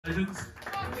Look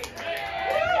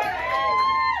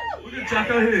at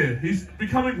Jacko here. He's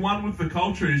becoming one with the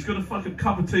culture. He's got a fucking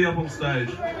cup of tea up on stage.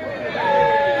 Very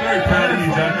proud of you,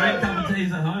 Jacko. I cup of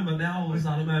teas at home, but now all of a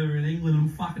sudden I'm over in England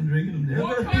and fucking drinking them now.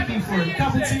 I've got a picky for him.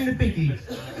 Cup of tea and a picky.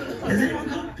 Has anyone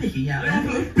got a picky out there? I've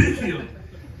got a bicky on.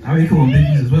 Oh, we call them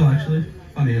bickies as well, actually.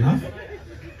 Funny enough.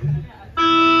 I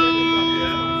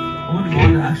wouldn't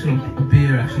mind actually a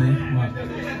beer, actually. Like,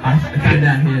 I came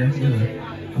down here with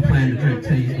a plan to drink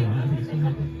teas, but I don't think it's going to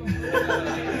happen.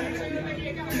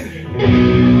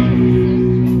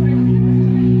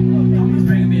 He's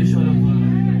bringing me a shot of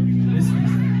whiskey.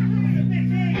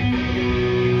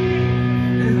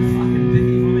 There's a fucking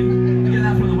bicky for me. I get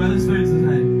that from the Weatherspoons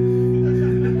today.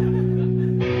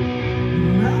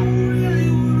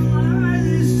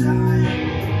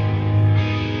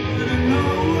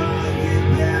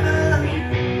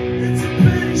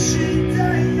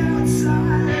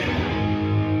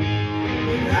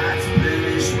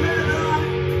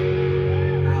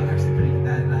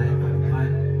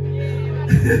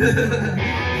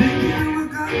 Thinking I'm a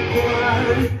good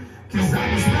boy, 'cause I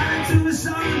was running to the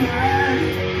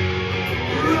sunlight,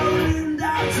 rolling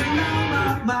down to know my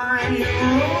mind,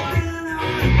 rolling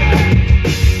on the back.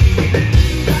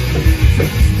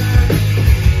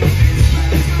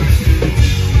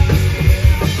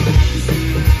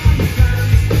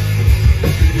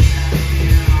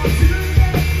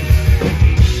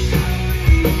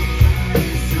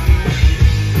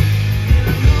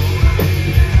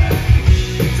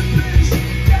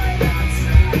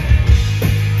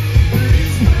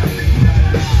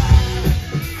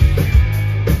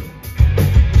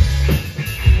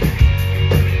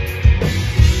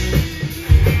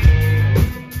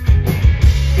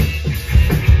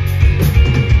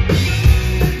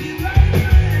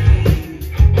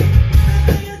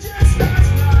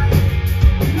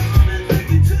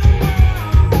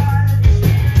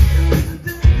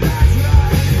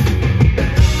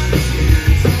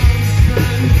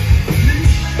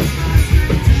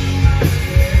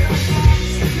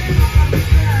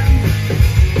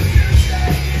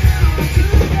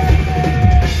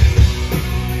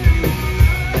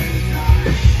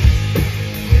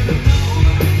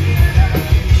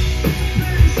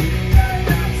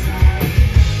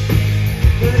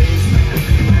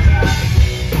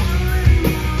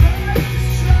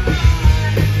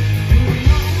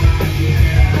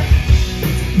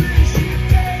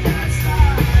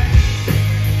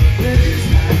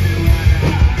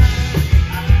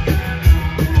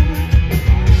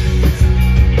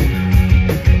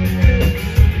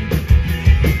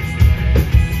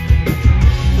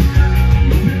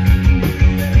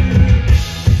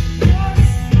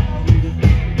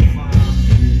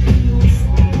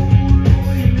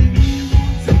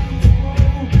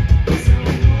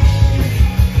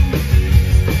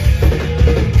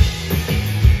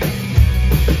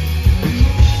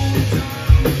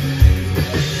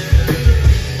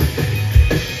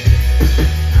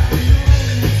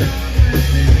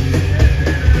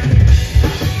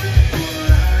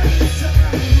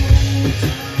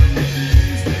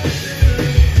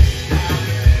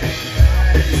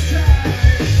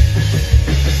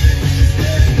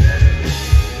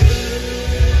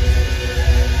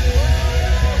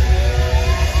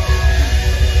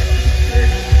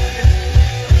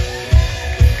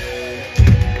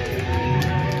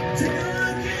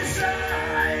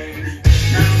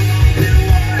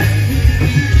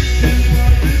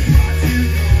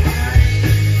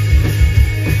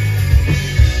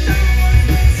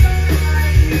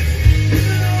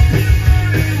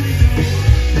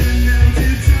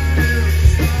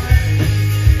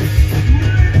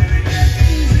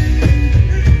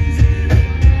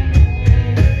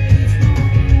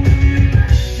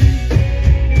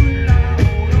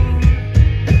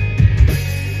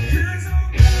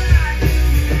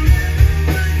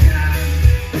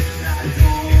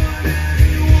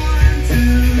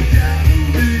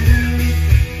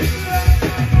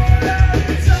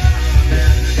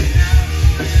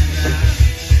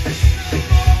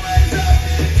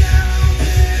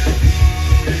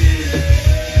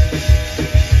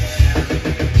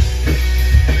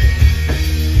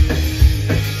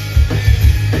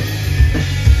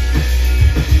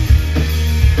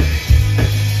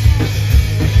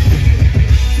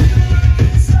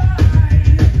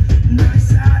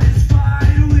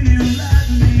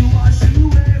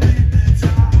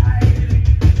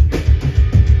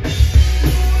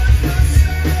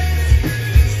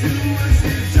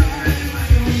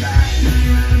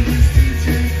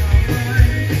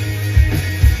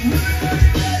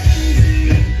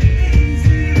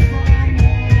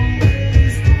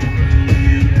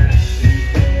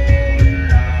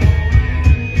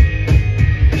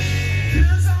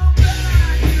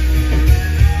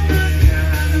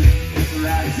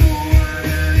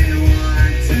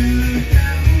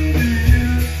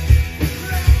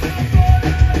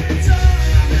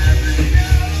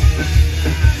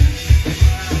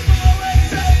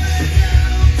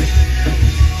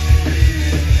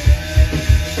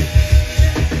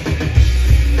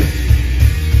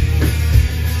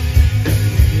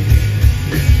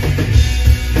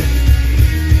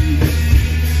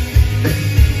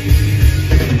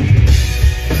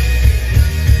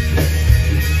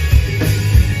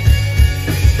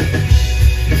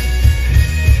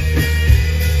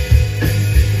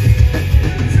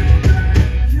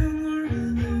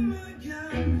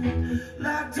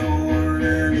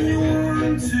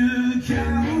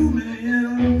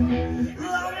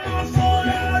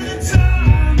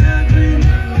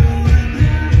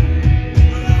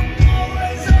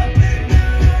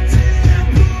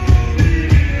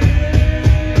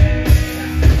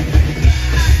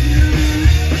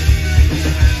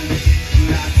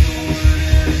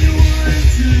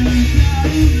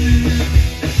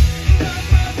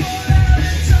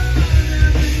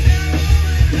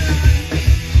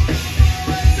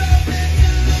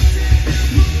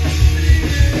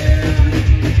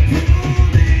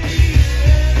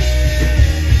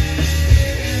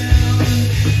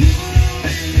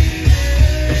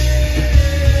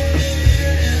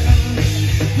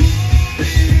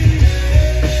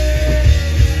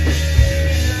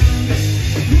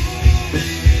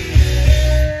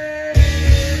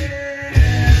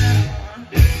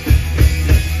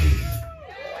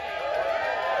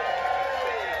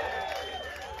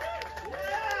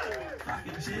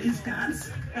 Cheers,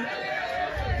 guys.